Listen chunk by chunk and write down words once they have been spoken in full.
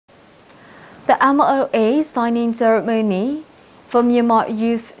The MOA signing ceremony for Myanmar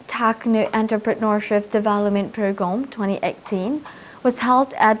Youth Techno-entrepreneurship Development Program 2018 was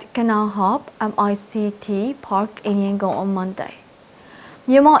held at Canal Hub, MICT Park in Yangon on Monday.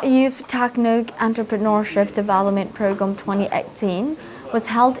 Myanmar Youth Techno-entrepreneurship Development Program 2018 was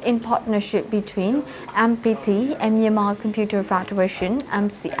held in partnership between MPT and Myanmar Computer Federation,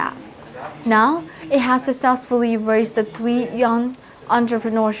 MCF. Now, it has successfully raised the 3 young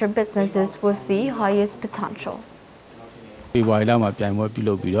entrepreneurship businesses with the highest potential. We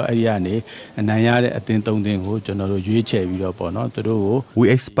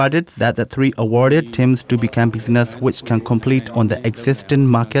expected that the 3 awarded teams to become business which can compete on the existing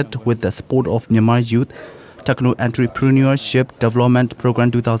market with the support of Myanmar Youth Techno-entrepreneurship Development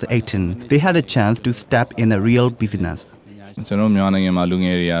Program 2018. They had a chance to step in a real business. We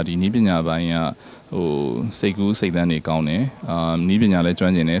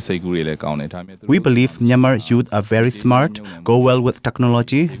believe Myanmar youth are very smart, go well with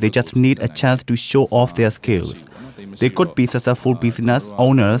technology, they just need a chance to show off their skills. They could be successful business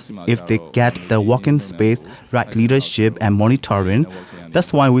owners if they get the working space, right leadership and monitoring.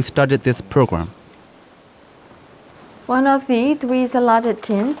 That's why we started this program. One of the 3 selected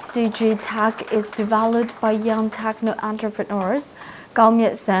teams, DG Tech, is developed by young techno-entrepreneurs Kao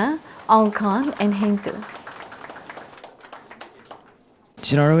Myat San, Aung Khan and Heng Tu.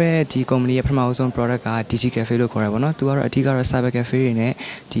 The company product DG Cafe cyber cafe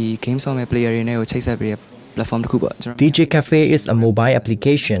games player platform. DG Cafe is a mobile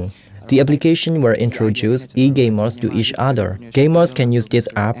application. The application will introduce e-gamers to each other. Gamers can use this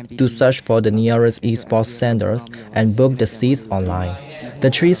app to search for the nearest esports centers and book the seats online. The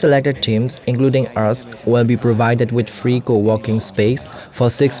 3 selected teams, including us, will be provided with free co-working space for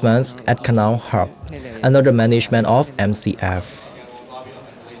 6 months at Canal Hub, under the management of MCF.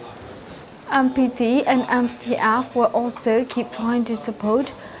 MPT and MCF will also keep trying to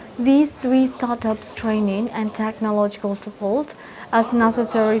support these 3 startups' training and technological support as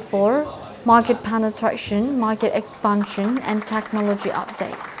necessary for market penetration, market expansion, and technology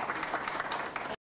update.